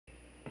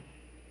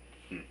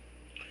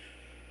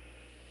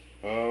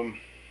Um,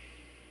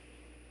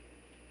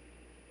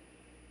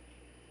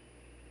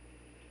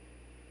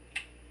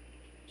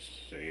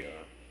 it's a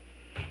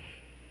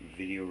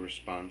video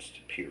response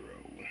to Pyrrho.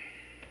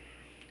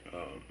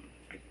 Um,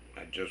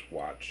 I just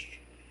watched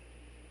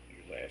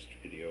your last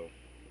video,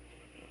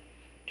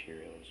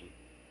 materialism.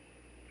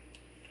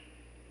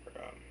 Or,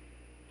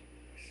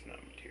 it's not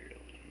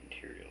materialism,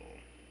 material.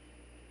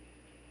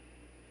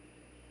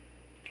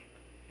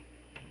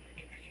 I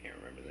can't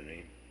remember the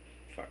name.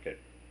 Fuck it.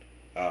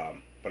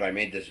 But I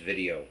made this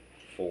video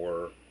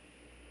to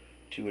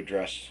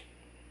address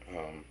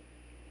um,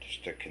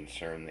 just a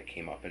concern that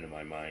came up into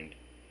my mind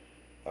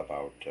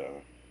about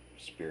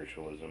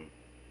spiritualism,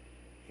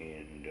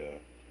 and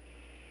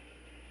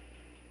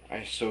I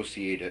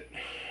associate it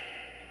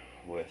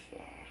with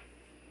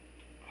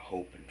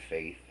hope and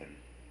faith and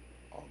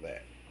all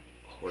that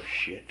horse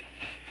shit,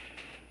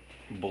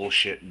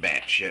 bullshit,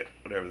 batshit,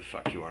 whatever the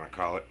fuck you want to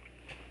call it.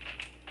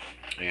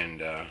 And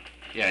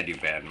yeah, I do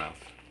badmouth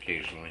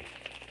occasionally.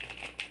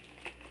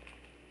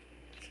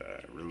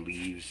 It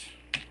relieves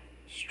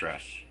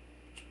stress,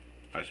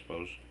 I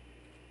suppose.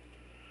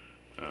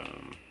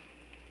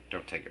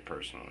 Don't take it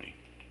personally.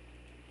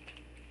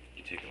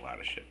 You take a lot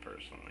of shit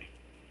personally.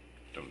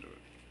 Don't do it.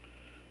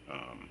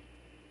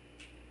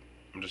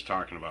 I'm just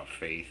talking about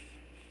faith,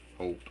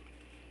 hope,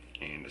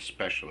 and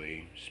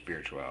especially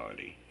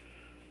spirituality.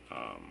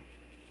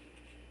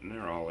 And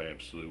they're all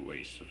absolute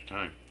wastes of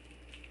time.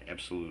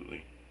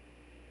 Absolutely.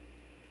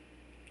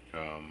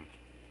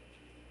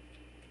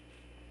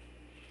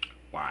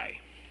 Why?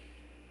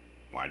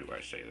 Why do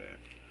I say that?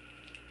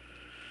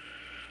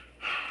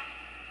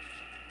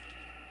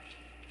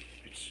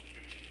 It's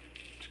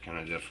kind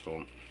of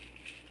difficult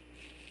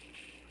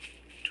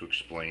to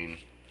explain,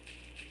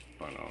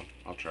 but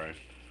I'll try.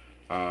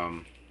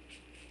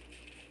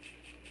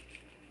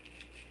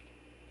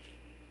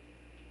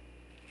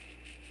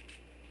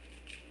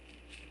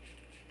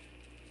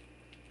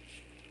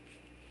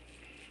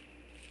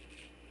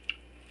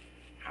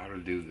 How to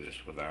do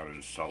this without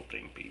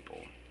insulting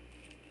people?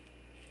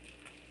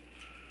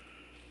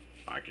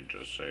 I could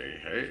just say,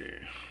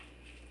 hey,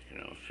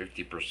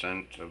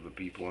 50% of the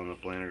people on the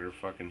planet are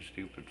fucking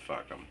stupid,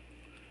 fuck them.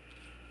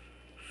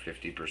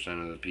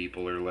 50% of the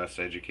people are less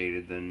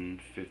educated than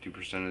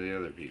 50% of the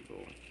other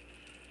people.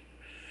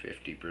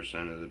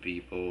 50% of the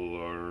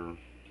people are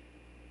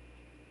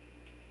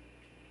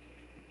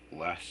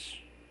less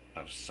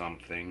of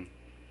something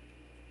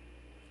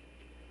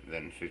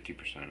than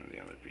 50% of the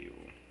other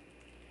people.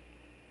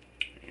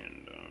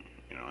 And,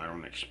 I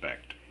don't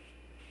expect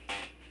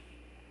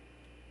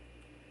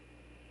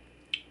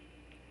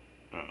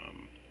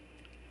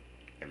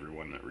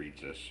everyone that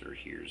reads this or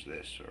hears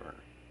this or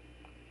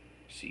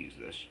sees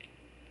this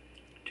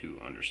to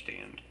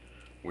understand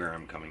where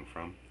I'm coming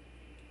from.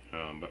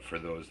 But for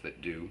those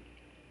that do,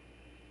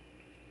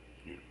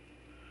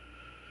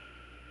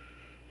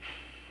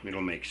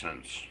 it'll make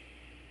sense.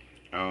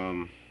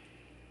 I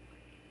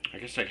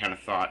guess I kind of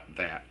thought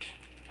that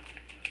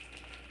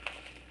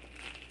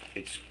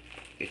it's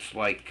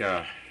like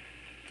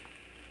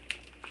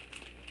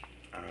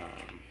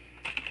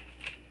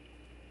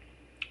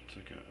it's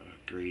like a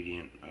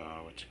gradient.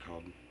 What's it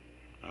called?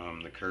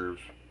 The curve,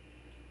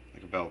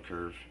 like a bell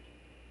curve.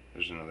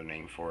 There's another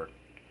name for it.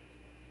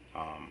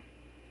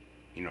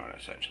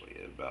 Essentially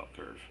a bell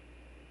curve.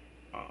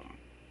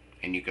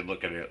 And you could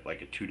look at it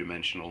like a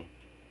two-dimensional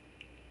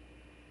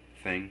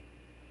thing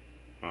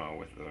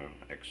with the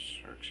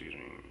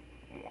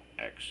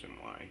x and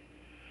y,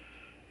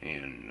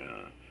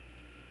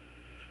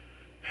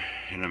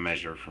 and a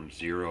measure from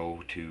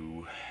 0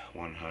 to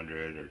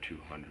 100 or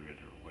 200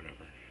 or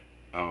whatever.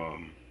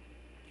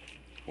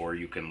 Or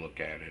you can look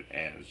at it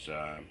as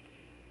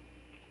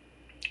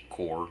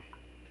core,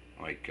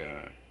 like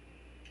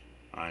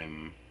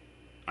I'm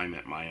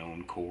at my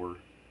own core,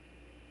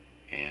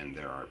 and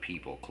there are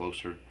people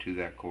closer to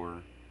that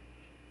core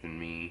than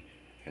me,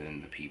 and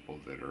then the people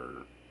that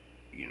are,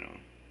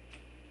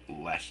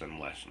 less and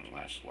less and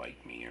less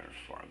like me are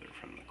farther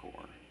from the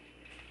core,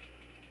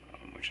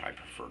 which I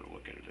prefer to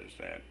look at it as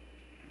that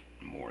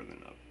more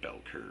than a bell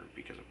curve,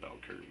 because a bell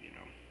curve,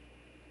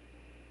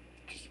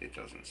 it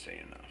doesn't say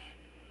enough.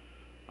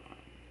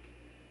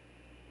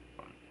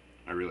 But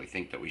I really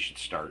think that we should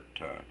start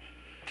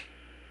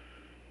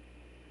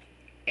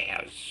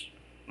as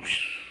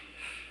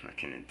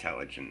fucking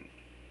intelligent,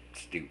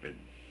 stupid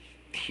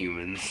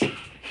humans,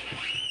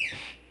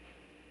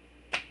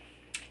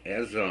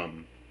 as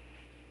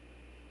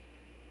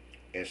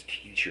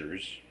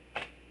teachers,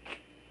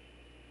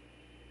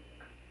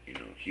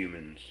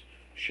 humans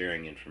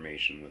sharing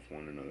information with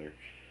one another.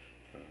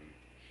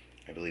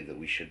 I believe that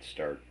we should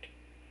start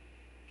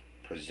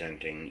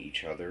presenting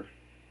each other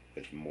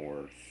with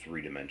more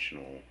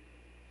three-dimensional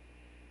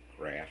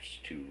graphs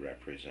to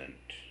represent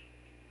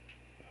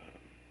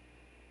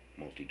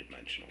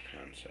multi-dimensional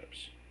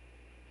concepts,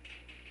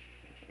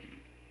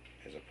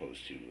 as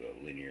opposed to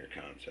linear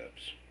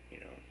concepts,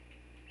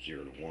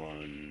 0 to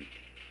 1,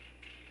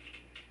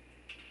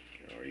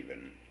 or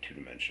even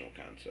two-dimensional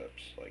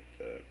concepts like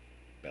the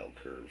bell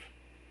curve.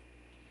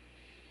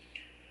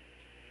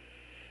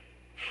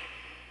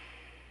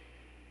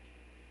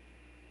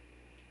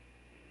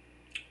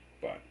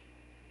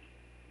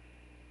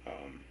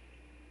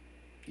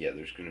 yeah,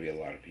 there's going to be a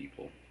lot of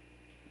people,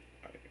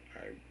 I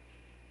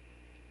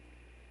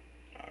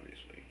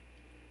obviously,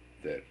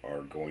 that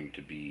are going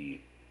to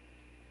be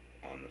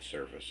on the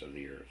surface of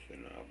the earth,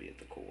 and I'll be at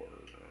the core,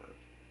 or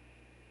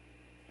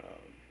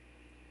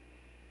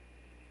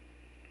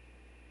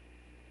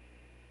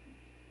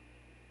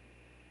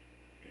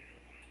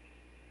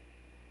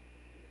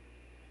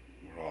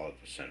we're all at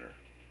the center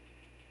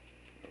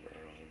of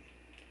our own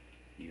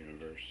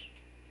universe,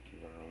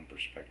 of our own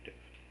perspective.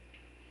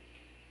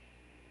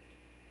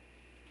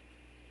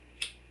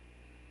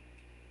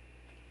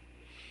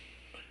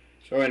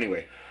 So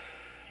anyway,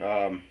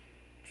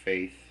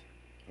 faith,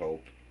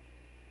 hope,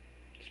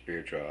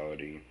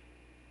 spirituality,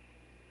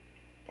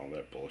 all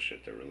that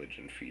bullshit that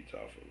religion feeds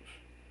off of.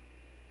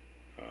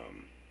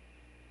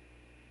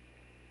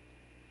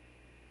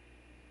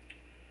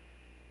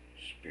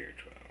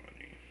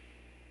 Spirituality.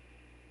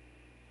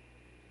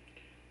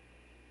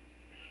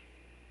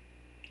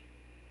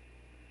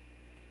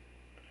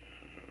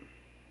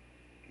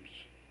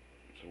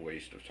 It's a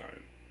waste of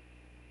time.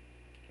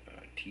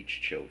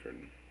 Teach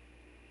children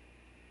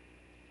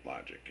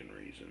logic and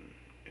reason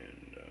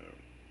and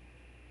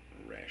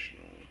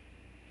rational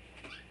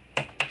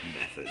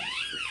methods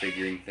for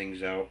figuring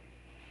things out,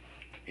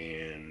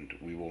 and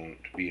we won't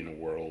be in a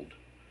world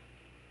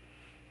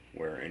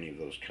where any of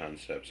those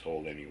concepts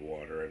hold any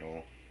water at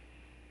all.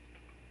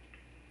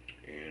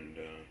 And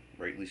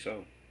rightly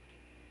so.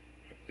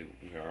 I believe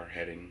we are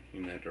heading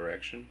in that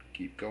direction.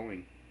 Keep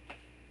going.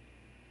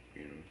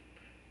 You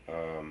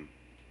know.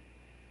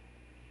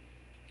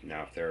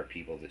 Now, if there are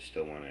people that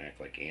still want to act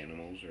like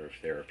animals, or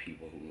if there are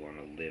people who want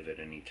to live at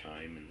any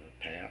time in the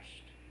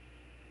past,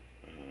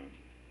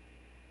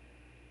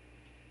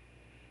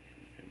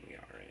 and we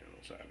are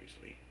animals,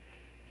 obviously,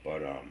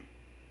 but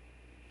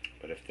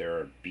if there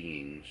are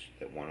beings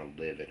that want to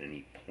live at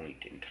any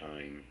point in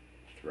time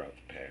throughout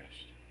the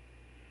past,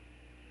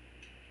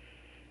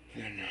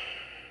 then,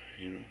 I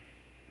think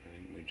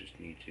we just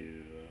need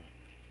to,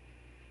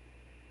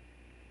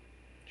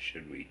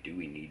 do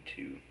we need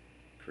to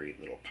create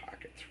little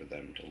pockets for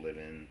them to live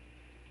in?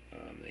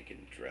 They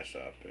can dress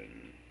up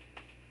and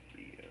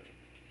be,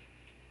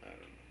 I don't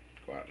know,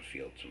 go out in the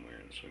field somewhere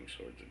and swing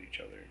swords at each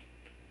other.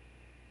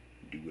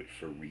 Do it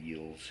for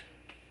reals.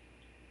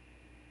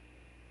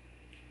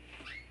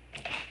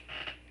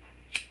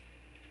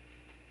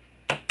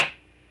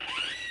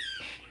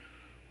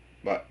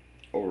 But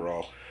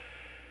overall,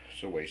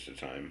 it's a waste of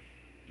time.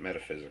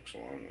 Metaphysics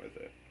along with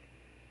it.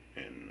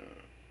 And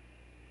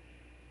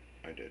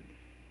I did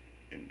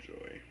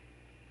enjoy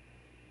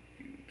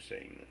you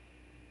saying that,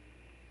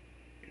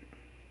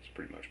 it's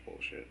pretty much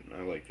bullshit. And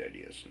I like the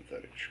idea of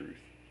synthetic truth.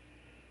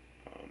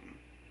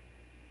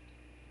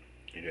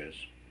 It is.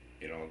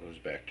 It all goes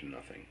back to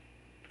nothing.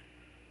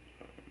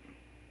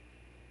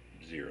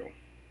 Zero.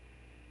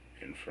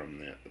 And from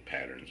that, the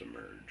patterns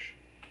emerge.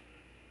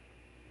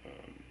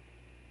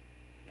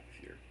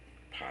 With your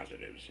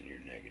positives and your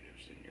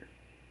negatives and your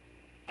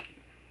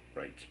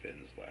right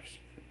spins, left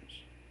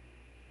spins.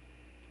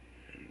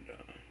 And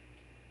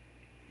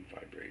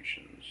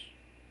vibrations.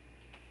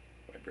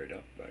 Vibrate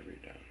up,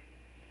 vibrate down.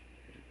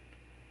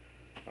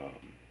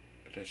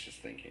 But that's just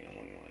thinking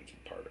along the lines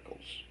of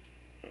particles.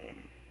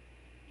 In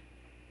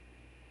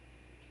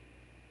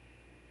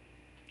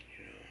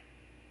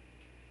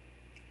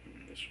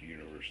this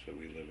universe that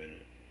we live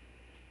in,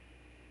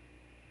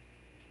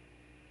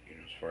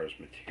 as far as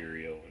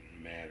material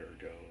and matter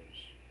goes,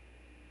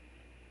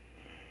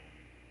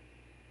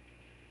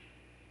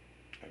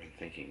 I've been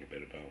thinking a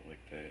bit about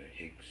like the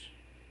Higgs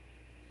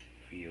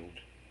field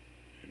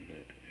and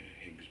the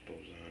Higgs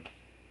boson,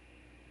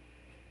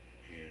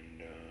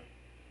 and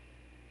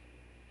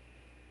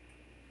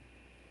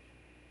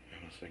I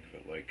almost think of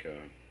it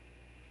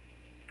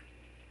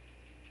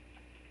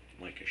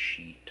like a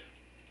sheet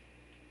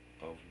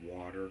of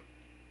water,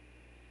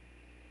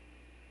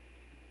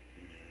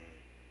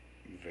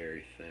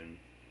 very thin,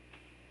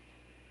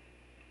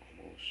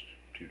 almost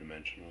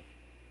two-dimensional,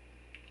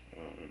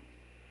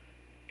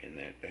 and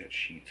that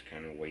sheet's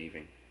kind of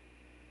waving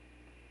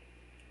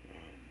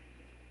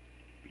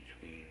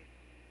between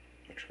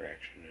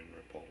attraction and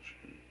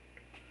repulsion,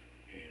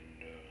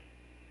 and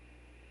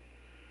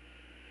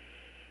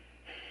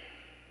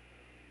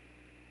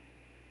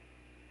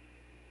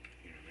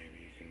maybe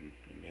you can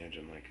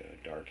imagine like a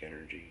dark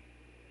energy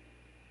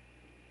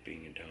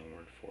being a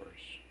downward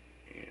force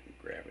and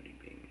gravity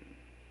being an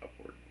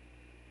upward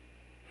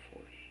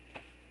force,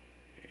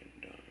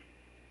 and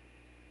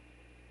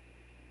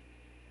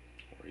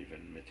or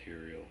even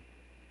material,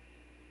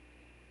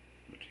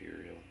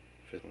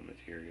 fiddle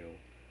material,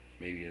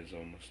 maybe is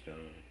almost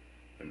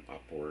an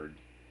upward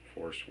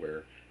force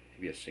where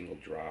maybe a single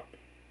drop,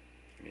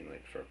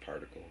 like for a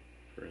particle,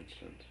 for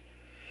instance,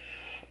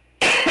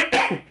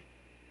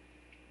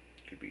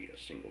 could be a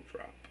single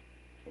drop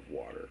of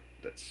water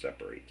that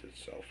separates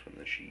itself from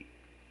the sheet,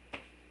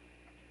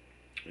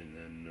 and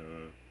then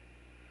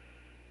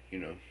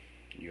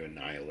you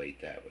annihilate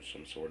that with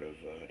some sort of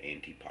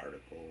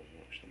antiparticle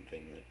or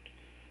something that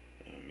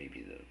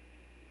maybe the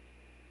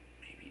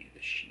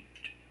sheet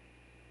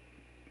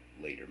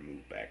later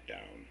move back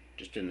down,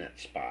 just in that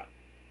spot.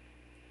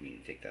 I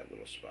mean, take that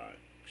little spot,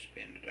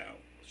 expand it out,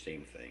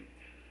 same thing.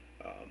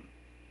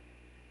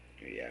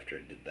 After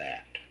it did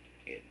that,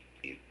 it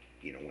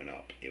went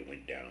up, it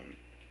went down,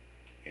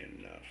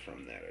 and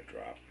from that a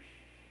drop,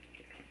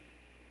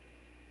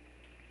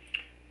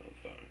 of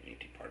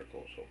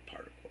antiparticle, so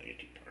particle,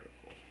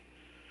 antiparticle.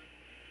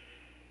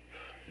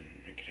 And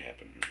it could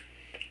happen.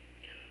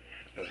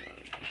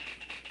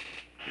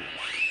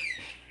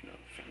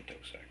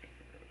 Femtosecond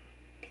or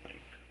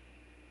Planck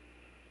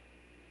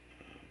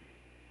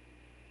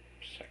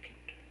second,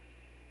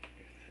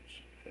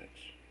 if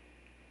that's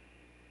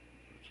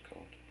what it's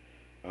called.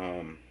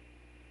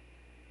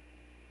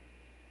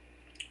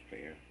 But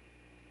yeah.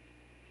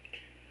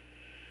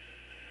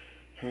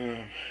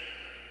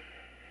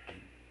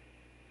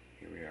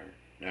 Here we are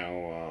now.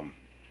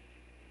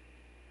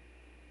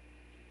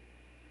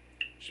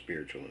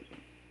 Spiritualism.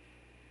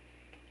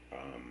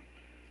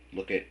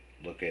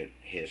 Look at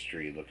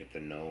history. Look at the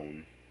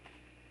known.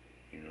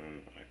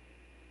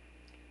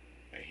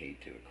 I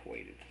hate to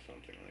equate it to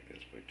something like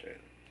this, but to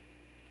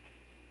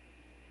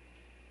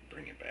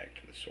bring it back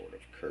to the sort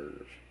of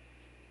curve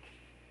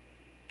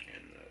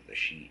and the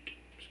sheet.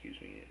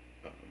 Excuse me.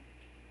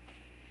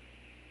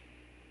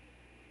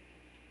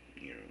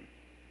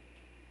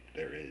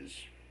 There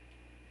is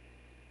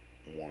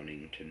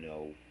wanting to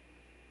know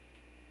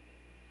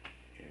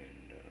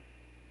and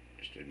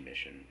just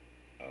admission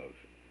of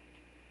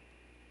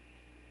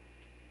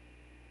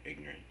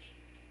ignorance,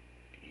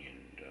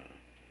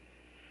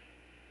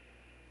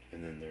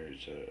 and then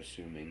there's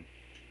assuming,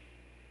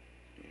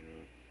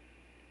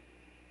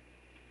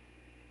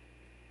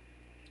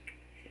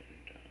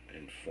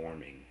 and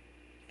forming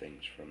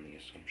things from the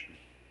assumption,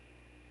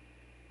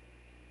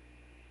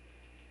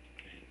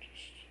 and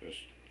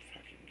just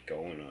fucking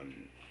going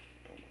on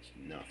almost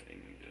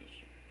nothing.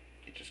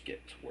 It just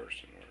gets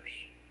worse and worse.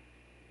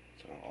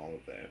 So all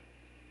that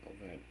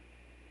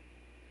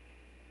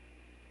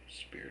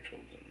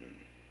spiritualism and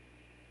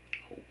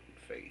hope and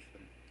faith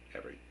and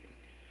everything,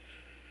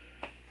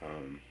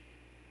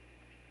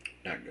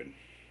 not good.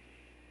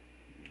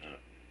 Not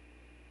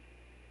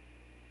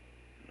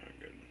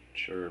good.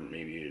 Sure,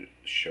 maybe it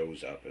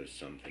shows up as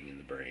something in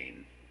the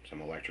brain,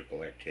 some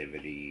electrical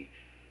activity.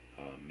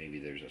 Maybe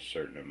there's a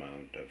certain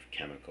amount of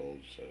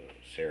chemicals,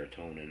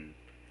 serotonin,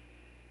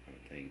 I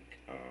would think,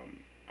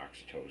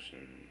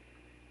 oxytocin.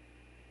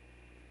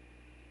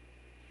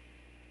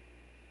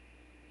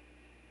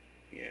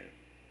 Yeah.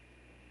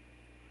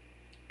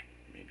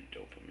 Maybe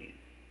dopamine.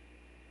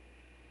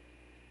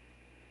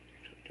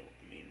 Actually,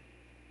 dopamine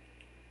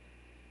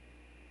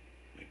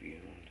might be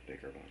one of the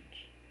bigger ones.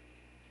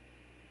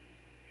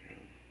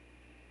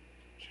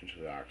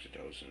 Essentially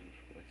oxytocin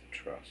for like the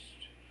trust,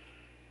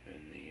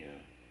 and the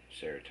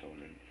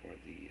serotonin for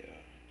the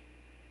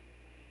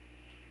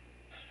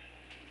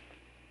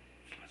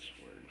what's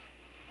the word?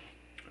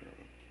 I don't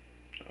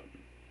know.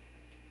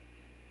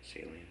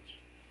 Salience.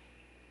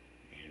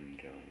 And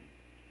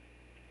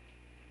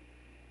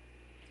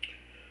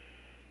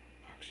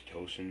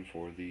oxytocin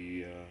for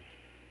the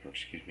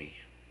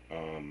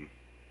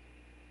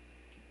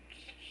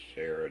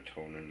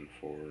serotonin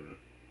for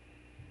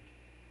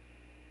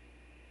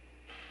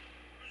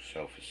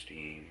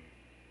self-esteem,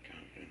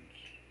 confidence,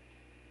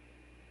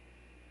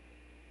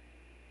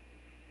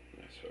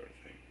 that sort of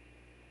thing.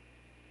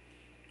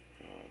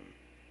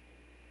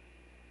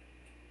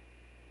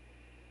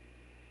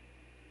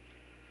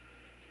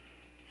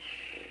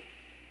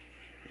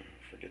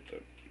 Forget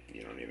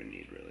you don't even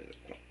need really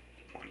the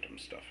quantum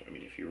stuff. I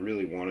mean, if you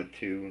really wanted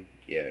to,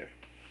 yeah.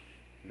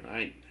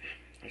 I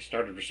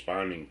started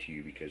responding to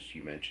you because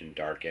you mentioned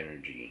dark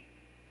energy,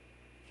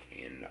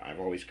 and I've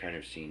always kind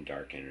of seen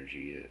dark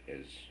energy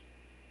as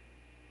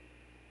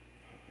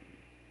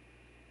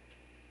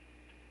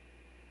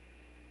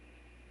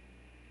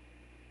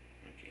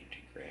like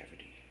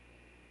anti-gravity,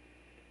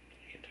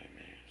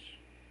 anti-mass.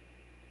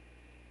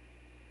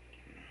 I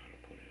don't know how to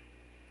put it.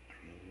 I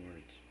don't know the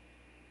words.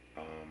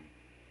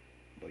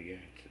 But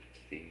yeah,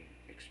 it's the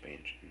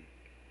expansion.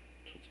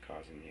 That's what's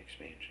causing the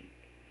expansion.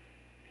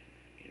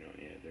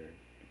 Yeah, there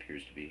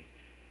appears to be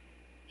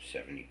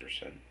 70%.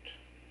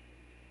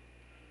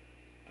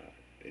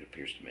 It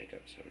appears to make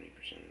up 70%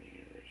 of the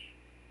universe.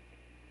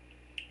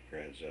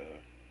 Whereas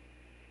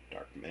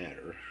dark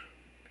matter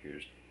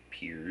appears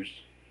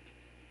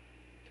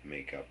to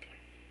make up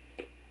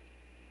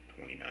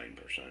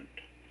 29%. And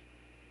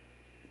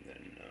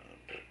then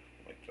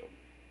like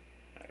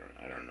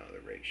I don't know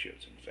the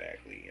ratios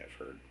exactly. I've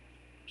heard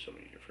so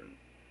many different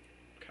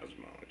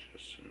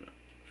cosmologists and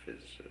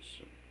physicists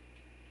and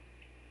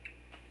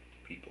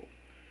people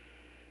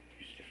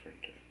use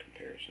different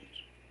comparisons.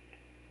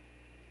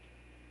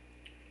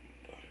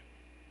 But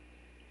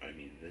I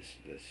mean, this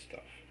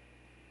stuff,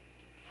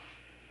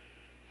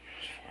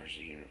 as far as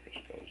the universe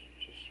goes,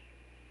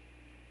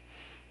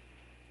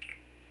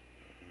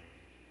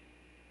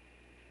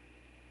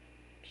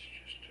 it's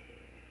just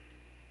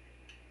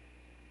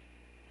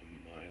a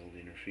mild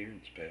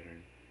interference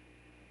pattern.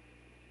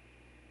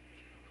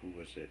 Who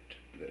was it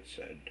that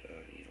said,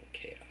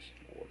 chaos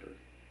and order.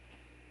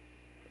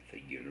 The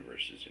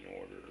universe is in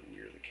order,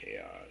 we're the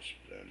chaos,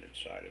 but then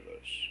inside of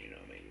us,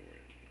 maybe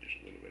there's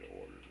a little bit of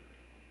order.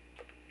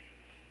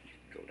 You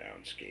can go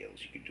down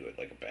scales, you could do it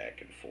like a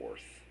back and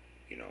forth,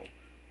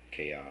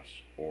 chaos,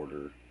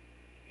 order,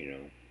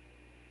 and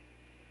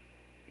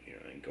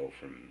go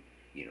from,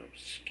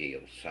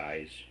 scale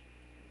size,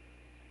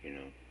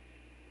 and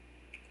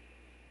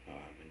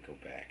go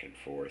back and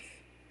forth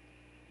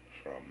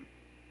from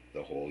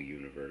the whole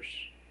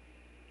universe,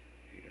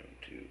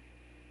 to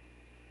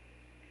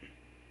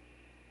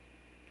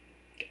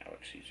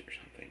galaxies or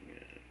something.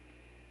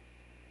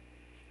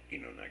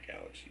 Not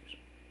galaxies,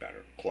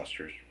 better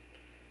clusters,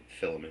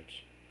 filaments.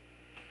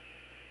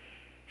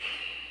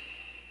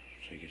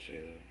 So you could say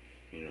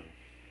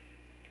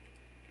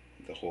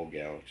the whole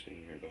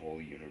galaxy or the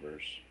whole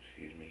universe,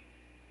 excuse me.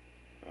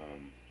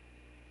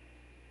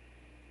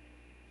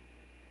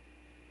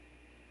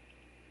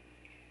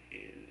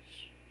 Is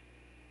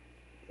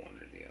one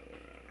or the other.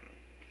 I don't know.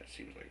 That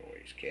seems like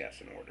always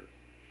chaos and order.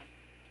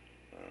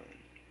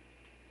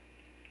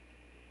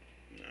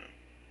 No.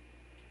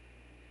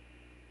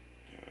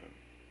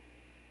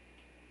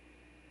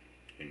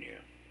 And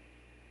yeah.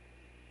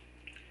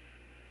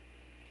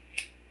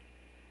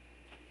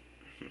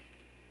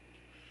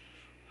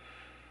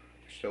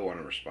 I still want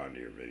to respond to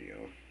your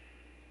video,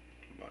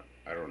 but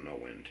I don't know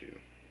when to.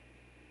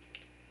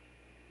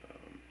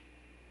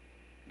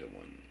 The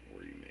one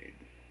where you made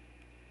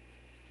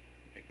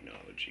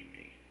acknowledging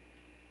me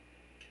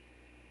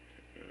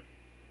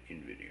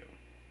in video.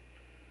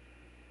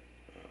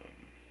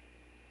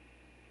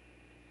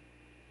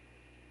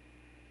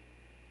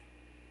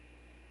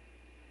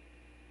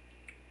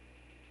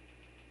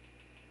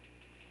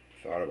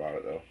 Thought about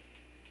it though.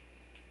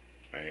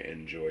 I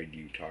enjoyed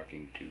you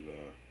talking to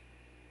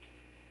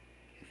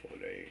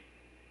Infode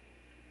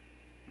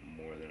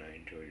more than I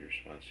enjoyed your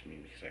response to me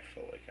because I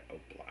felt like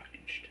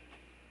obliged.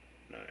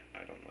 And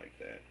I don't like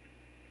that.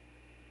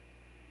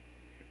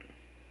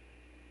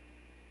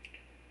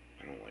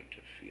 I don't like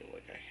to feel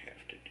like I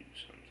have to do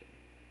something.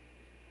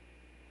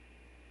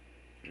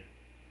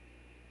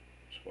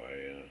 That's why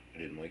I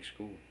didn't like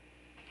school.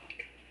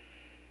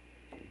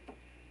 I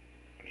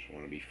just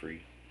want to be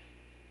free.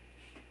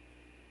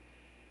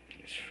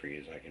 As free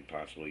as I can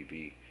possibly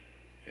be.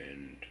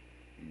 And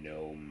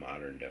no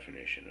modern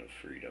definition of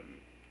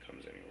freedom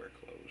comes anywhere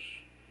close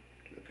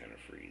to the kind of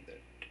free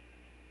that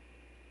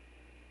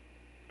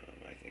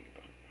I think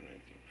about when I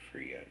think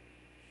free.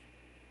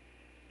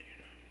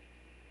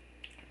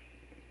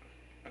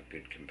 A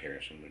good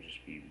comparison would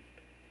just be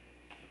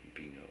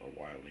being a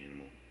wild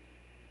animal.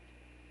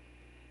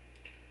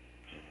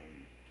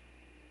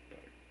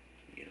 But,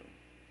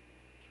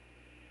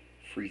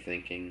 free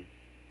thinking,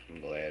 I'm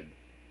glad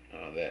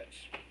that's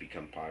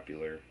become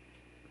popular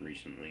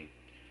recently.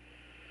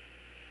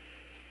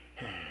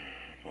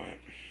 But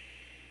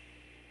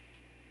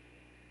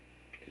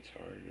it's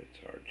hard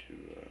to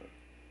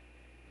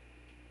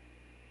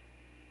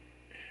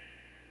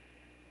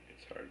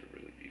it's hard to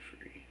really be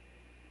free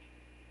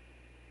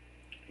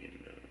in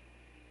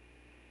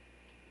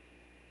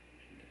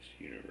this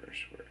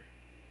universe where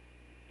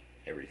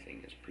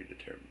everything is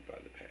predetermined by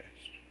the past.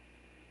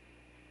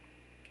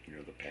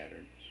 The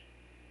patterns.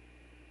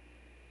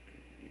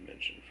 You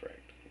mentioned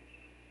fractals.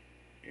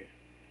 Yeah.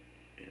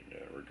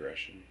 And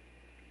regression.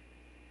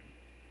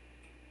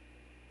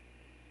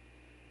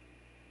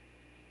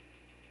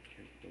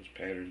 Those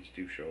patterns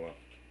do show up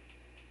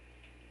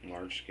in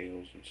large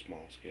scales and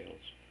small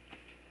scales.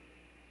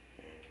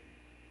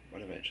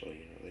 But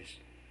eventually, they,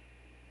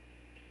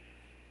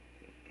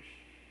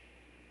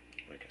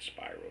 like a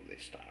spiral, they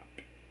stop.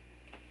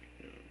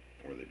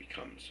 Or they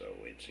become so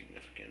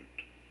insignificant.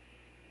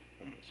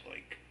 Almost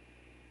like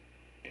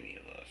any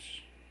of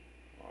us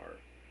are.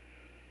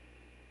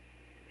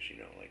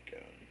 Like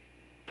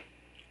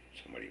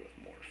somebody with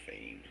more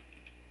fame,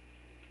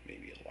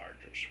 maybe a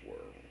larger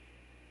swirl.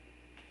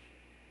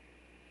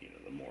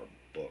 The more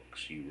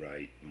books you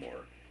write,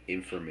 more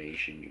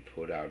information you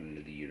put out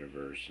into the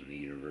universe, and the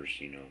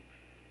universe,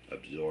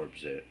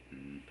 absorbs it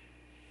and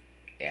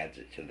adds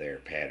it to their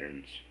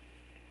patterns.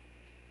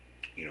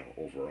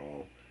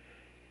 Overall,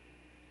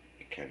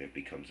 it kind of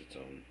becomes its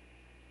own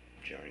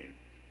giant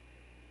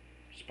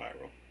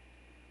spiral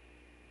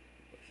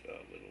with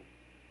little,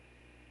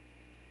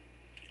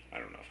 I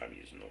don't know if I'm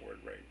using the word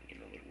right,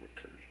 little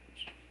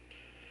recursions.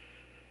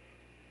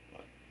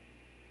 But,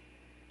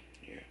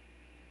 yeah.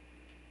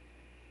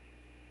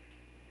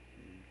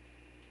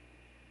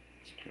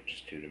 It's not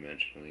just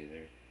two-dimensional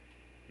either.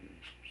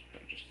 It's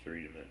not just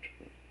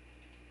three-dimensional.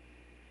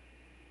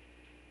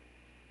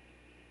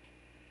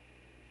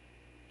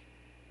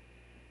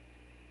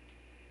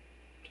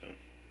 So,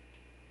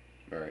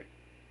 alright.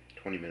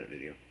 20-minute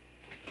video.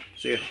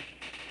 See ya.